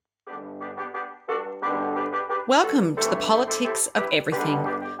Welcome to the Politics of Everything.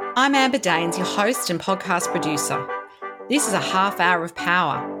 I'm Amber Daines, your host and podcast producer. This is a half hour of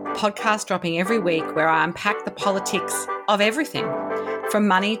power, a podcast dropping every week where I unpack the politics of everything, from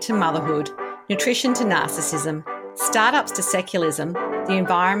money to motherhood, nutrition to narcissism, startups to secularism, the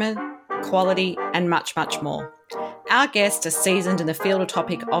environment, quality, and much, much more. Our guests are seasoned in the field or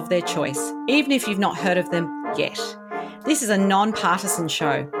topic of their choice, even if you've not heard of them yet. This is a non-partisan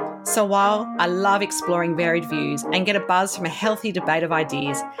show. So while I love exploring varied views and get a buzz from a healthy debate of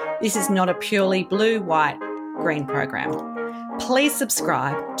ideas, this is not a purely blue, white, green program. Please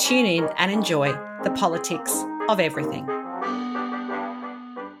subscribe, tune in and enjoy the politics of everything.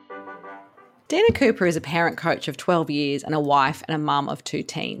 Dina Cooper is a parent coach of 12 years and a wife and a mum of 2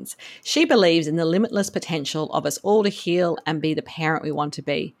 teens. She believes in the limitless potential of us all to heal and be the parent we want to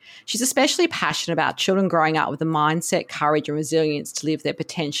be. She's especially passionate about children growing up with the mindset, courage and resilience to live their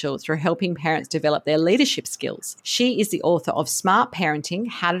potential through helping parents develop their leadership skills. She is the author of Smart Parenting,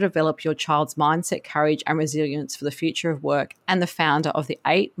 How to Develop Your Child's Mindset, Courage and Resilience for the Future of Work, and the founder of the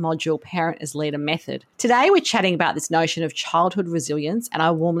 8-module Parent as Leader method. Today we're chatting about this notion of childhood resilience, and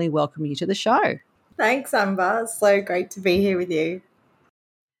I warmly welcome you to the show. Thanks, Amber. So great to be here with you.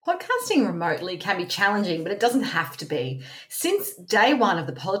 Podcasting remotely can be challenging, but it doesn't have to be. Since day one of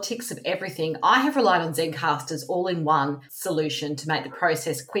the Politics of Everything, I have relied on Zencastr's all-in-one solution to make the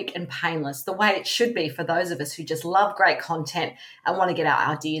process quick and painless, the way it should be for those of us who just love great content and want to get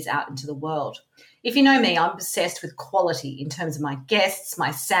our ideas out into the world. If you know me, I'm obsessed with quality in terms of my guests,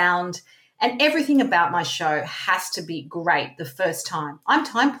 my sound, and everything about my show has to be great the first time. I'm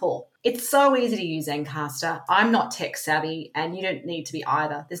time poor. It's so easy to use Zencastr. I'm not tech savvy and you don't need to be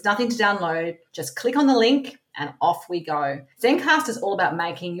either. There's nothing to download. Just click on the link and off we go. Zencastr is all about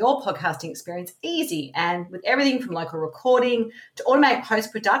making your podcasting experience easy, and with everything from local recording to automatic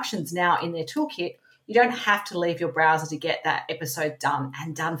post-productions now in their toolkit, you don't have to leave your browser to get that episode done,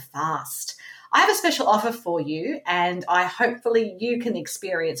 and done fast. I have a special offer for you, and hopefully you can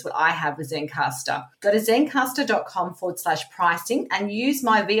experience what I have with Zencastr. Go to zencastr.com/pricing and use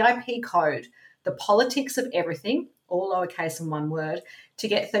my VIP code, the Politics of Everything, all lowercase and one word, to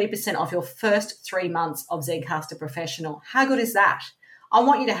get 30% off your first 3 months of Zencastr Professional. How good is that? I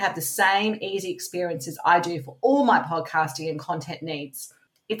want you to have the same easy experiences I do for all my podcasting and content needs.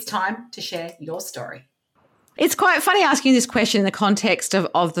 It's time to share your story. It's quite funny asking this question in the context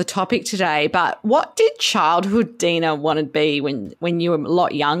of the topic today, but what did childhood Dina want to be when you were a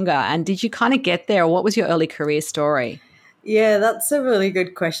lot younger, and did you kind of get there, or what was your early career story? Yeah, that's a really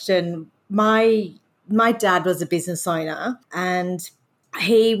good question. My dad was a business owner, and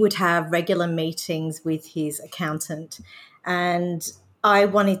he would have regular meetings with his accountant, and I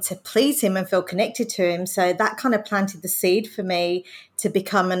wanted to please him and feel connected to him. So that kind of planted the seed for me to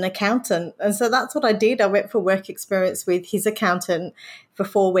become an accountant. And so that's what I did. I went for work experience with his accountant for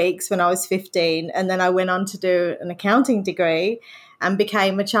 4 weeks when I was 15. And then I went on to do an accounting degree and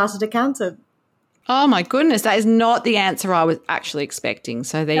became a chartered accountant. Oh my goodness, that is not the answer I was actually expecting.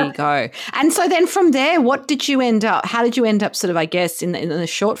 So there you go. And so then from there, how did you end up sort of, I guess, in the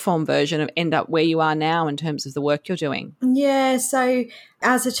short form version of end up where you are now in terms of the work you're doing? Yeah, so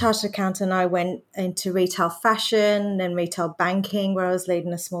as a chartered accountant, I went into retail fashion and retail banking, where I was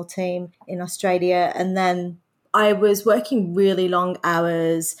leading a small team in Australia. And then I was working really long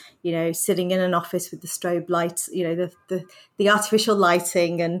hours, sitting in an office with the strobe lights, the artificial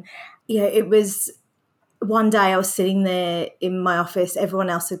lighting. And, it was one day I was sitting there in my office. Everyone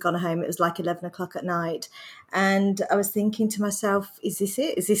else had gone home. It was like 11 o'clock at night. And I was thinking to myself, is this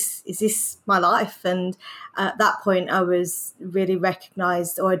it? Is this my life? And at that point I was really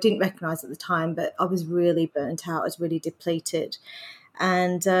recognized, or I didn't recognize at the time, but I was really burnt out. I was really depleted.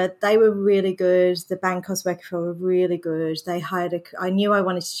 And they were really good. The bank I was working for were really good. I knew I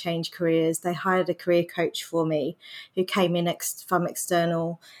wanted to change careers. They hired a career coach for me who came in from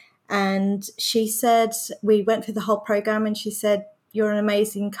external. And she said, we went through the whole program, and she said, "You're an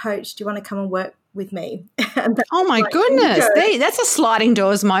amazing coach. Do you want to come and work with me?" Oh my goodness. That's a sliding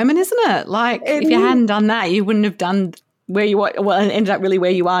doors moment, isn't it? Like if you hadn't done that, you wouldn't have done where you were, well, and ended up really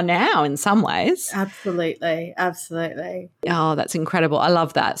where you are now in some ways. Absolutely. Oh, that's incredible. I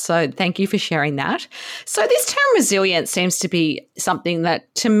love that. So thank you for sharing that. So this term resilience seems to be something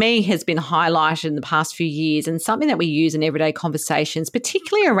that to me has been highlighted in the past few years, and something that we use in everyday conversations,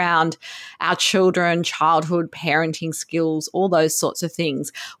 particularly around our children, childhood, parenting skills, all those sorts of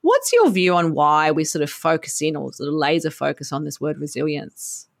things. What's your view on why we sort of focus in, or sort of laser focus on this word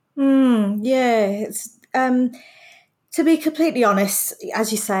resilience? It's to be completely honest,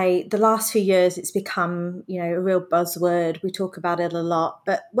 as you say, the last few years it's become, a real buzzword. We talk about it a lot.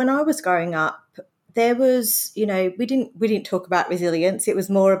 But when I was growing up, there was, we didn't talk about resilience. It was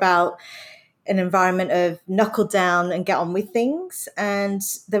more about an environment of knuckle down and get on with things. And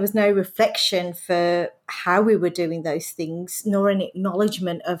there was no reflection for how we were doing those things, nor an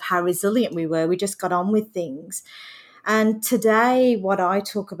acknowledgement of how resilient we were. We just got on with things. And today, what I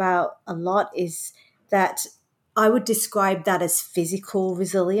talk about a lot is that I would describe that as physical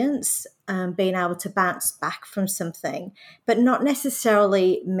resilience, being able to bounce back from something, but not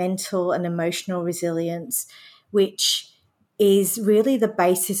necessarily mental and emotional resilience, which is really the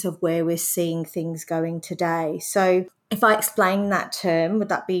basis of where we're seeing things going today. So if I explain that term, would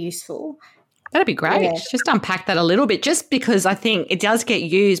that be useful? That'd be great. Yeah. Just unpack that a little bit, just because I think it does get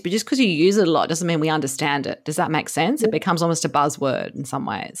used, but just because you use it a lot doesn't mean we understand it. Does that make sense? It becomes almost a buzzword in some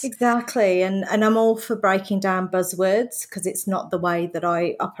ways. Exactly. And I'm all for breaking down buzzwords because it's not the way that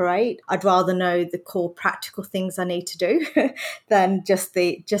I operate. I'd rather know the core practical things I need to do than just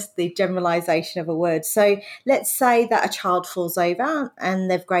the generalization of a word. So let's say that a child falls over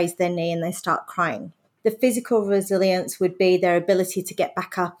and they've grazed their knee and they start crying. The physical resilience would be their ability to get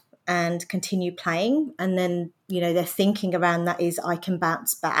back up and continue playing. And then, their thinking around that is, I can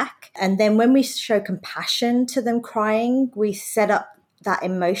bounce back. And then when we show compassion to them crying, we set up that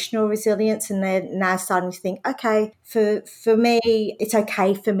emotional resilience, and they're now starting to think, okay, for me, it's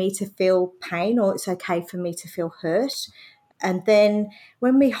okay for me to feel pain, or it's okay for me to feel hurt. And then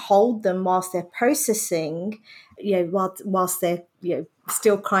when we hold them whilst they're processing, whilst they're,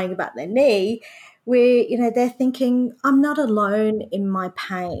 still crying about their knee, they're thinking, I'm not alone in my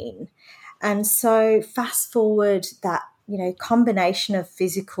pain. And so fast forward that, combination of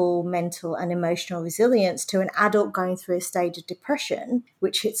physical, mental and emotional resilience to an adult going through a stage of depression,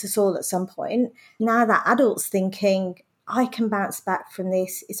 which hits us all at some point. Now that adult's thinking, I can bounce back from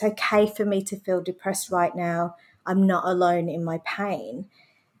this. It's okay for me to feel depressed right now. I'm not alone in my pain.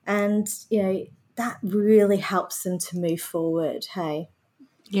 And, that really helps them to move forward. Hey.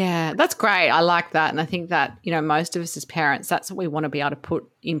 Yeah, that's great. I like that. And I think that, most of us as parents, that's what we want to be able to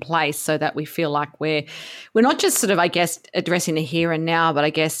put in place so that we feel like we're not just sort of, I guess, addressing the here and now, but I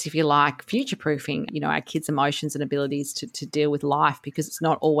guess, if you like, future-proofing, our kids' emotions and abilities to deal with life, because it's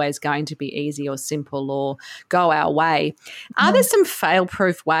not always going to be easy or simple or go our way. Are there some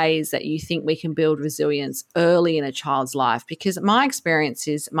fail-proof ways that you think we can build resilience early in a child's life? Because my experience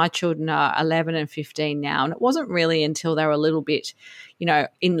is my children are 11 and 15 now, and it wasn't really until they were a little bit,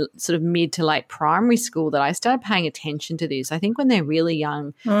 in sort of mid to late primary school that I started paying attention to this. I think when they're really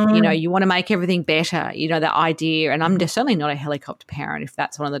young, you want to make everything better, the idea, and I'm certainly not a helicopter parent, if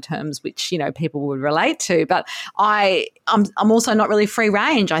that's one of the terms which, people would relate to, but I'm also not really free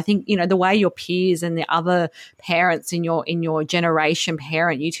range. I think, the way your peers and the other parents in your generation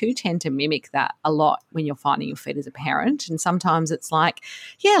parent, you too tend to mimic that a lot when you're finding your feet as a parent. And sometimes it's like,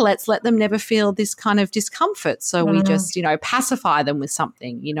 yeah, let's let them never feel this kind of discomfort. So we just, pacify them with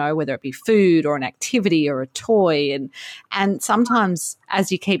something, whether it be food or an activity or a toy. And sometimes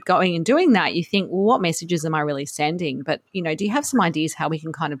as you keep going and doing that, you think, well, what messages am I really sending? But, do you have some ideas how we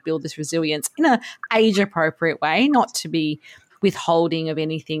can kind of build this resilience in a age-appropriate way, not to be withholding of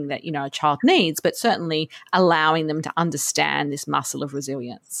anything that, a child needs, but certainly allowing them to understand this muscle of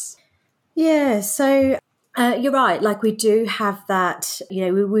resilience? Yeah, so you're right. Like, we do have that,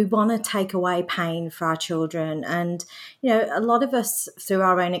 we want to take away pain for our children. And, a lot of us through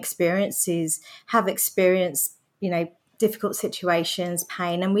our own experiences have experienced, difficult situations,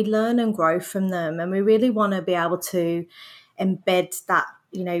 pain, and we learn and grow from them. And we really want to be able to embed that,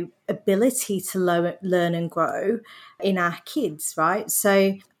 ability to learn and grow in our kids, right?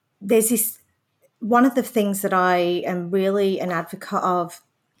 So there's this, one of the things that I am really an advocate of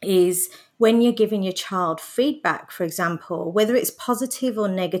is when you're giving your child feedback, for example, whether it's positive or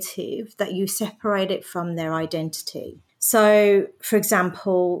negative, that you separate it from their identity. So, for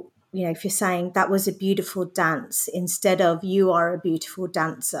example, if you're saying that was a beautiful dance instead of you are a beautiful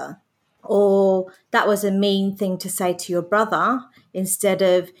dancer, or that was a mean thing to say to your brother instead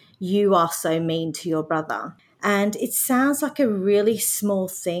of you are so mean to your brother. And it sounds like a really small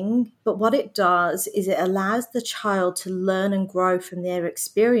thing, but what it does is it allows the child to learn and grow from their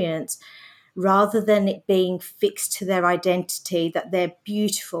experience rather than it being fixed to their identity that they're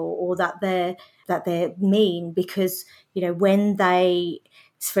beautiful or that they're mean. Because, when they,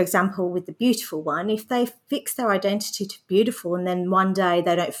 for example, with the beautiful one, if they fix their identity to beautiful and then one day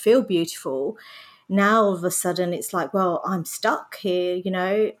they don't feel beautiful, now all of a sudden it's like, well, I'm stuck here,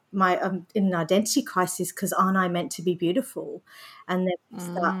 I'm in an identity crisis because aren't I meant to be beautiful? And then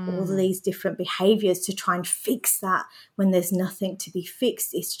start all these different behaviors to try and fix that when there's nothing to be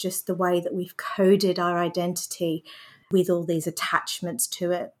fixed. It's just the way that we've coded our identity with all these attachments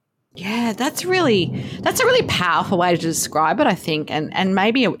to it. Yeah, that's a really powerful way to describe it, I think, and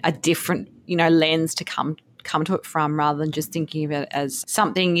maybe a different, lens to come to it from, rather than just thinking of it as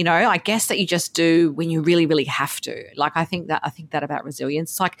something, I guess that you just do when you really, really have to. Like, I think that about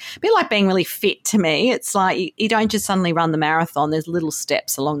resilience. It's like a bit like being really fit to me. It's like you don't just suddenly run the marathon. There's little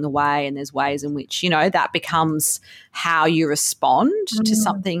steps along the way, and there's ways in which, that becomes how you respond to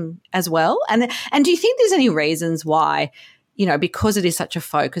something as well. And do you think there's any reasons why, because it is such a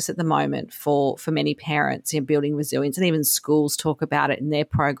focus at the moment for many parents in building resilience, and even schools talk about it in their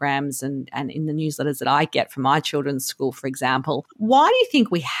programs and in the newsletters that I get from my children's school, for example. Why do you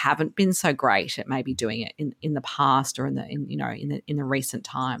think we haven't been so great at maybe doing it in the past, or in the recent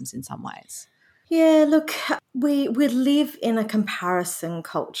times in some ways? Yeah, look, we live in a comparison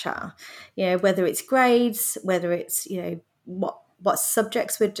culture, whether it's grades, whether it's, what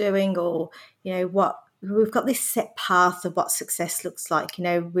subjects we're doing, or, what we've got this set path of what success looks like.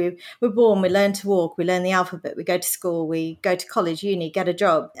 We're born, we learn to walk, we learn the alphabet, we go to school, we go to college, uni, get a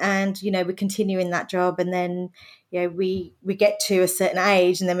job, and, we continue in that job. And then, we get to a certain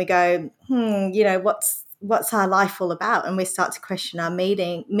age, and then we go, what's our life all about? And we start to question our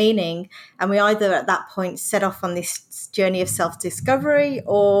meaning. And we either at that point set off on this journey of self-discovery,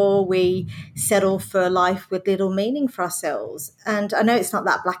 or we settle for a life with little meaning for ourselves. And I know it's not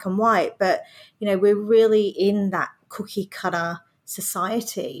that black and white, but, we're really in that cookie cutter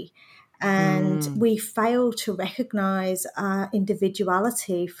society. And we fail to recognize our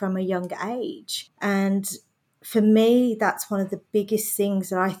individuality from a young age. And for me, that's one of the biggest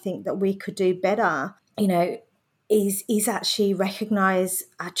things that I think that we could do better, is actually recognize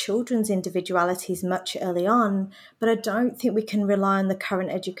our children's individualities much early on. But I don't think we can rely on the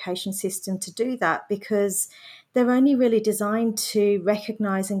current education system to do that, because they're only really designed to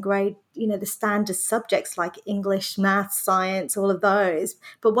recognize and grade, the standard subjects like English, math, science, all of those.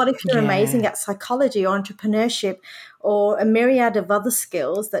 But what if you're amazing at psychology or entrepreneurship or a myriad of other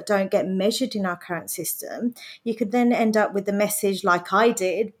skills that don't get measured in our current system? You could then end up with the message like I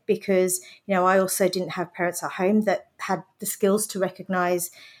did, because, I also didn't have parents at home that had the skills to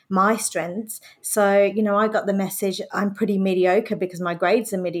recognize my strengths. So, I got the message, I'm pretty mediocre because my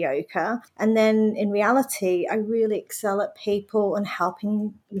grades are mediocre. And then in reality, I really excel at people and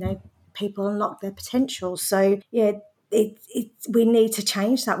helping, people unlock their potential. So, yeah, we need to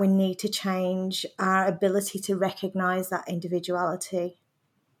change that. We need to change our ability to recognize that individuality.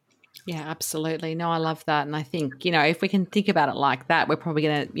 Yeah, absolutely. No, I love that. And I think, if we can think about it like that, we're probably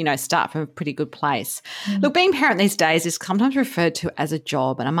going to, start from a pretty good place. Look, being a parent these days is sometimes referred to as a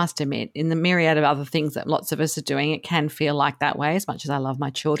job. And I must admit, in the myriad of other things that lots of us are doing, it can feel like that way, as much as I love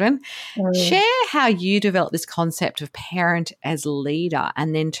my children. Share how you developed this concept of parent as leader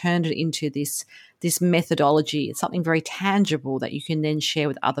and then turned it into this methodology. It's something very tangible that you can then share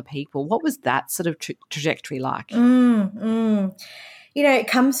with other people. What was that sort of trajectory like? It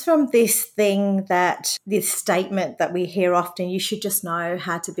comes from this statement that we hear often: you should just know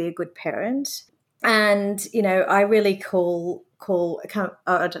how to be a good parent. And, I really call,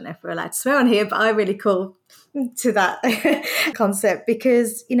 I don't know if we're allowed to swear on here, but I really call to that concept,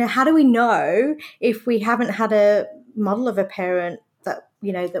 because, how do we know if we haven't had a model of a parent that,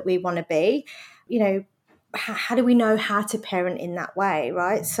 that we want to be? How do we know how to parent in that way,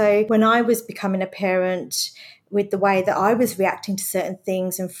 right? So when I was becoming a parent, with the way that I was reacting to certain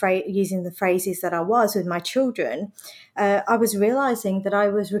things and using the phrases that I was with my children, I was realizing that I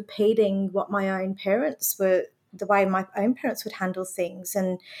was repeating what my own parents were, the way my own parents would handle things.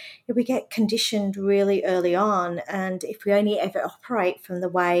 And we get conditioned really early on. And if we only ever operate from the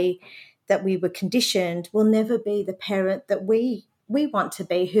way that we were conditioned, we'll never be the parent that we want to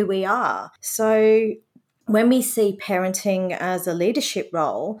be, who we are. So when we see parenting as a leadership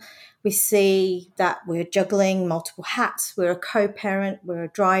role, we see that we're juggling multiple hats. We're a co-parent, we're a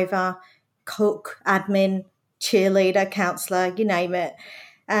driver, cook, admin, cheerleader, counsellor, you name it.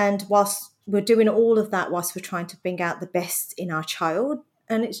 And whilst we're doing all of that, whilst we're trying to bring out the best in our child,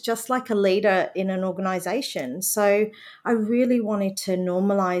 and it's just like a leader in an organisation. So I really wanted to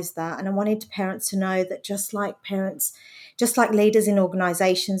normalise that, and I wanted parents to know that just like leaders in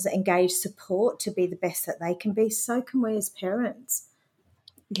organisations that engage support to be the best that they can be, so can we as parents.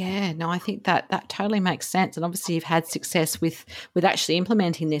 Yeah, no, I think that totally makes sense. And obviously you've had success with actually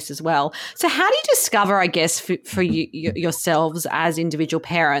implementing this as well. So how do you discover, I guess, for yourselves as individual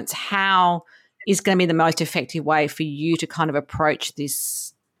parents, how is going to be the most effective way for you to kind of approach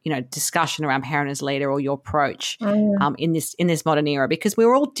this, discussion around parent as leader, or your approach in this modern era? Because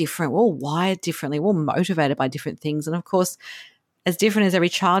we're all different. We're all wired differently. We're all motivated by different things. And of course, as different as every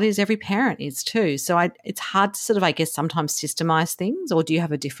child is, every parent is too. So it's hard to sort of, I guess, sometimes systemize things, or do you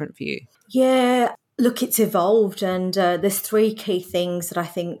have a different view? Yeah, look, it's evolved, and there's three key things that I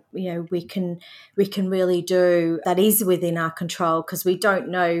think we can really do that is within our control, because we don't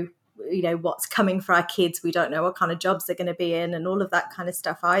know what's coming for our kids. We don't know what kind of jobs they're going to be in and all of that kind of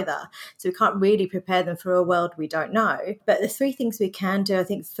stuff either. So we can't really prepare them for a world we don't know. But the three things we can do, I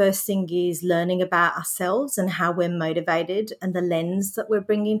think the first thing is learning about ourselves and how we're motivated and the lens that we're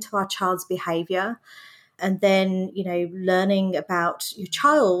bringing to our child's behavior. And then, learning about your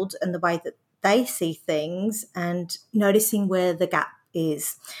child and the way that they see things and noticing where the gap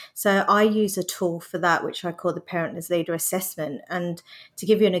is. So I use a tool for that, which I call the Parent as Leader Assessment. And to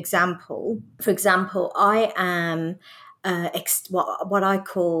give you an example, for example, I am what I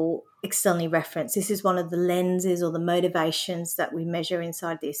call externally referenced. This is one of the lenses or the motivations that we measure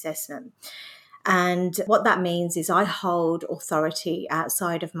inside the assessment. And what that means is I hold authority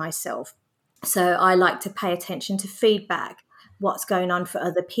outside of myself. So I like to pay attention to feedback, what's going on for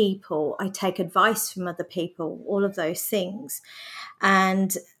other people. I take advice from other people, all of those things.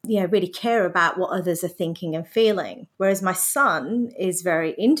 And, really care about what others are thinking and feeling. Whereas my son is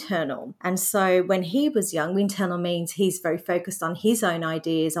very internal. And so when he was young, internal means he's very focused on his own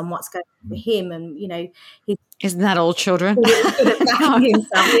ideas, on what's going on for him. And, he's Isn't that all children? good at backing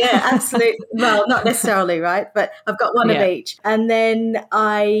himself. Yeah, absolutely. Well, not necessarily, right? But I've got one of each. And then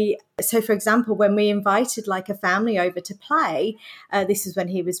so for example, when we invited like a family over to play, this is when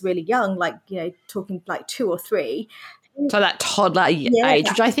he was really young, like, talking like 2 or 3. So that toddler age,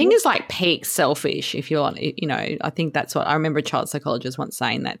 which I think is like peak selfish, if you're, I think that's what I remember a child psychologist once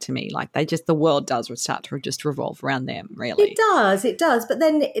saying that to me. Like the world does start to just revolve around them, really. It does. But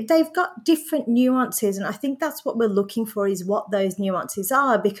then they've got different nuances. And I think that's what we're looking for, is what those nuances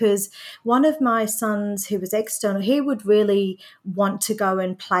are. Because one of my sons who was external, he would really want to go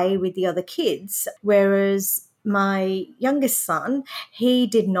and play with the other kids, whereas my youngest son, he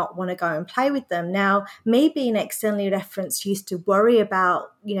did not want to go and play with them. Now, me being externally referenced used to worry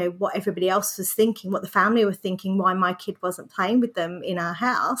about, what everybody else was thinking, what the family were thinking, why my kid wasn't playing with them in our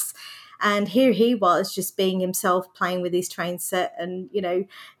house. And here he was just being himself, playing with his train set and,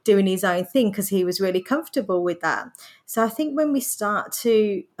 doing his own thing because he was really comfortable with that. So I think when we start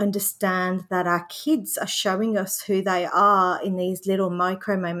to understand that our kids are showing us who they are in these little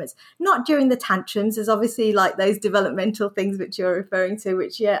micro moments, not during the tantrums, there's obviously like those developmental things which you're referring to,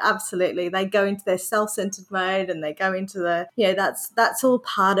 which, absolutely. They go into their self-centered mode and they go into that's all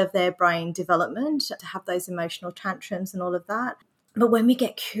part of their brain development, to have those emotional tantrums and all of that. But when we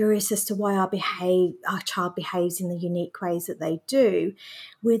get curious as to why our child behaves in the unique ways that they do,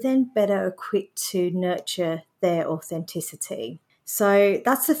 we're then better equipped to nurture their authenticity. So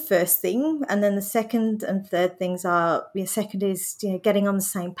that's the first thing. And then the second and third things are, second is, getting on the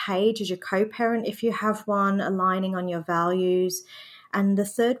same page as your co-parent, if you have one, aligning on your values. And the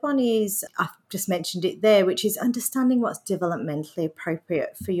third one is, I've just mentioned it there, which is understanding what's developmentally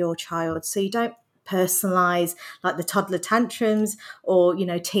appropriate for your child. So you don't personalize like the toddler tantrums or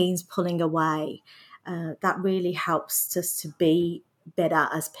teens pulling away. That really helps us to be better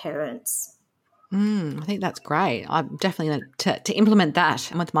as parents. I think that's great. I'm definitely going to implement that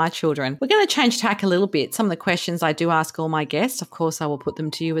with my children. We're going to change tack a little bit. Some of the questions I do ask all my guests, of course, I will put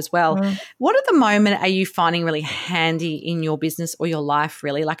them to you as well. What at the moment are you finding really handy in your business or your life,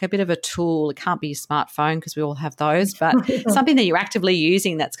 really? Like a bit of a tool. It can't be your smartphone because we all have those, but something that you're actively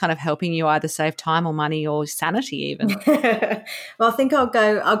using that's kind of helping you either save time or money or sanity even. Well, I think I'll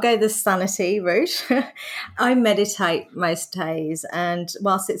go the sanity route. I meditate most days, and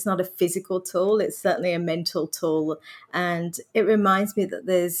whilst it's not a physical tool, it's certainly a mental tool, and it reminds me that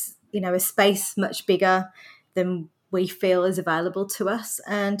there's a space much bigger than we feel is available to us,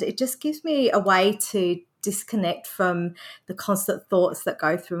 and it just gives me a way to disconnect from the constant thoughts that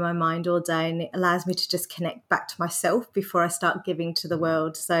go through my mind all day, and it allows me to just connect back to myself before I start giving to the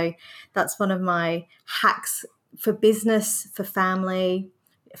world. So that's one of my hacks for business, for family,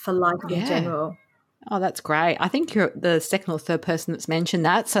 for life in general. Oh, that's great. I think you're the second or third person that's mentioned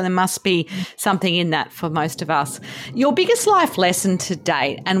that, so there must be something in that for most of us. Your biggest life lesson to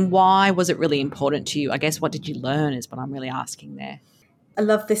date, and why was it really important to you? I guess what did you learn is what I'm really asking there. I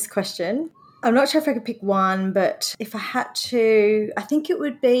love this question. I'm not sure if I could pick one, but if I had to, I think it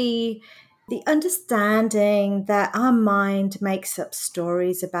would be the understanding that our mind makes up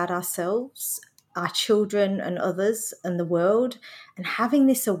stories about ourselves, our children and others and the world, and having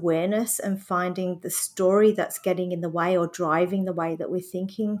this awareness and finding the story that's getting in the way or driving the way that we're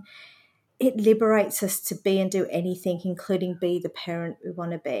thinking it liberates us to be and do anything, including be the parent we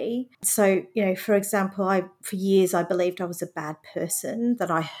want to be. So, for example, for years I believed I was a bad person, that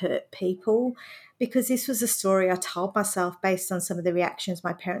I hurt people, because this was a story I told myself based on some of the reactions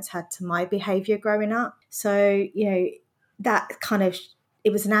my parents had to my behavior growing up. So, that kind of,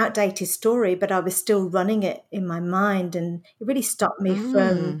 it was an outdated story, but I was still running it in my mind, and it really stopped me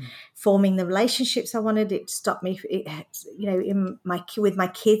from forming the relationships I wanted. It stopped me, with my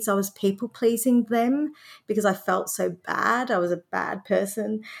kids, I was people pleasing them because I felt so bad. I was a bad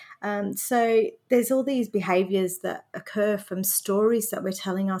person. So there's all these behaviors that occur from stories that we're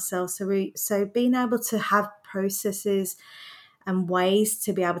telling ourselves. So being able to have processes and ways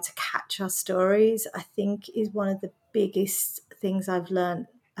to be able to catch our stories, I think, is one of the biggest things I've learned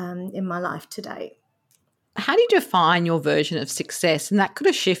in my life to date. How do you define your version of success? And that could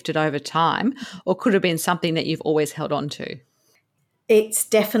have shifted over time, or could have been something that you've always held on to. It's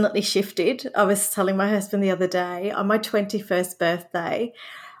definitely shifted. I was telling my husband the other day, on my 21st birthday,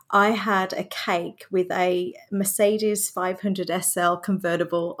 I had a cake with a Mercedes 500 SL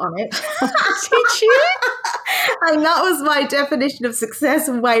convertible on it. Did you? And that was my definition of success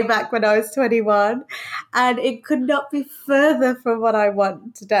way back when I was 21. And it could not be further from what I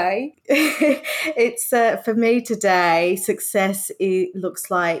want today. It's for me today, success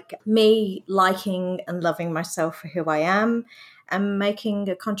looks like me liking and loving myself for who I am, and making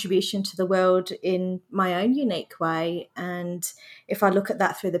a contribution to the world in my own unique way. And if I look at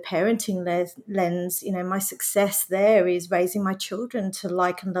that through the parenting lens, my success there is raising my children to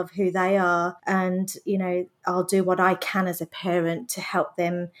like and love who they are. And, I'll do what I can as a parent to help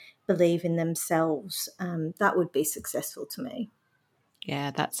them believe in themselves. That would be successful to me.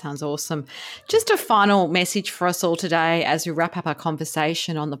 Yeah, that sounds awesome. Just a final message for us all today as we wrap up our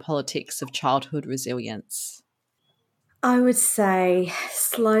conversation on the politics of childhood resilience. I would say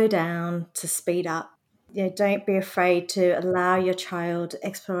slow down to speed up. Don't be afraid to allow your child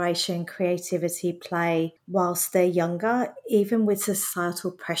exploration, creativity, play whilst they're younger, even with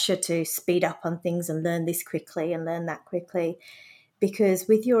societal pressure to speed up on things and learn this quickly and learn that quickly. Because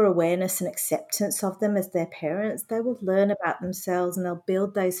with your awareness and acceptance of them as their parents, they will learn about themselves, and they'll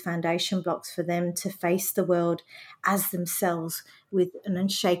build those foundation blocks for them to face the world as themselves with an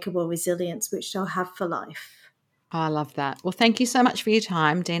unshakable resilience, which they'll have for life. Oh, I love that. Well, thank you so much for your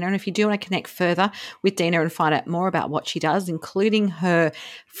time, Dina. And if you do want to connect further with Dina and find out more about what she does, including her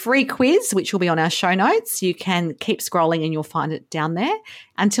free quiz, which will be on our show notes, you can keep scrolling and you'll find it down there.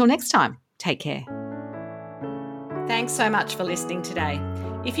 Until next time, take care. Thanks so much for listening today.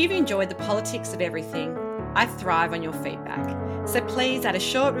 If you've enjoyed the politics of everything, I thrive on your feedback. So please add a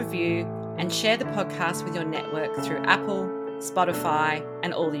short review and share the podcast with your network through Apple, Spotify,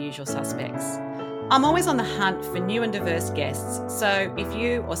 and all the usual suspects. I'm always on the hunt for new and diverse guests, so if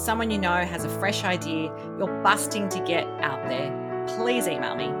you or someone you know has a fresh idea you're busting to get out there, please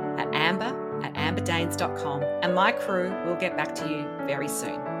email me at amber@amberdanes.com and my crew will get back to you very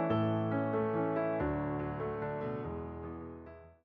soon.